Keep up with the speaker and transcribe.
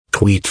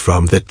tweet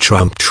from the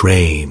Trump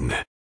train.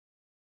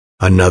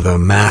 Another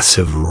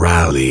massive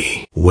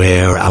rally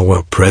where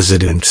our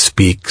president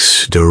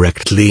speaks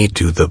directly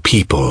to the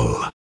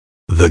people.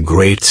 The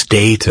great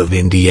state of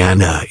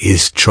Indiana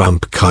is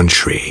Trump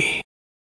country.